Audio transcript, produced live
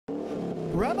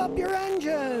Rev up your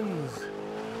engines.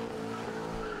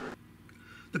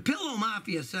 The Pillow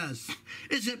Mafia says,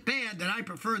 is it bad that I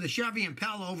prefer the Chevy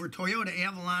Impala over Toyota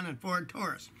Avalon and Ford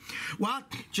Taurus? Well,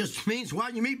 it just means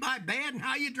what you mean by bad and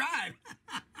how you drive.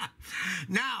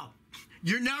 Now,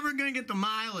 you're never going to get the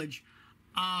mileage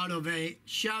out of a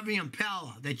Chevy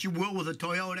Impala that you will with a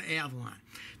Toyota Avalon.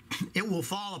 It will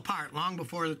fall apart long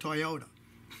before the Toyota.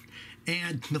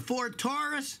 And the Ford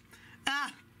Taurus,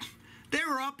 they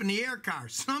were up in the air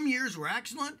cars. Some years were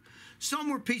excellent.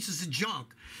 Some were pieces of junk.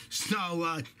 So,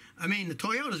 I mean, the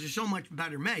Toyotas are so much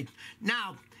better made.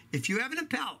 Now, if you have an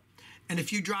Impala, and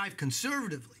if you drive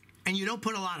conservatively, and you don't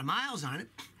put a lot of miles on it,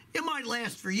 it might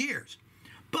last for years.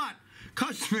 But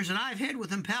customers that I've had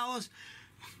with Impalas,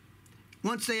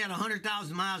 once they had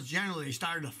 100,000 miles, generally they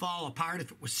started to fall apart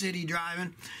if it was city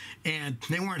driving, and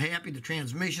they weren't happy. The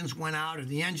transmissions went out, or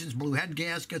the engines blew head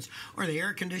gaskets, or the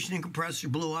air conditioning compressor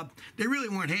blew up. They really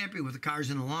weren't happy with the cars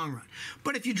in the long run.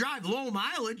 But if you drive low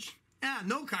mileage,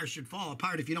 no car should fall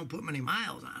apart if you don't put many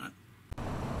miles on it.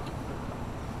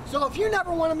 So if you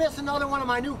never want to miss another one of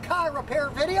my new car repair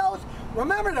videos,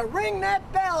 remember to ring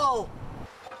that bell.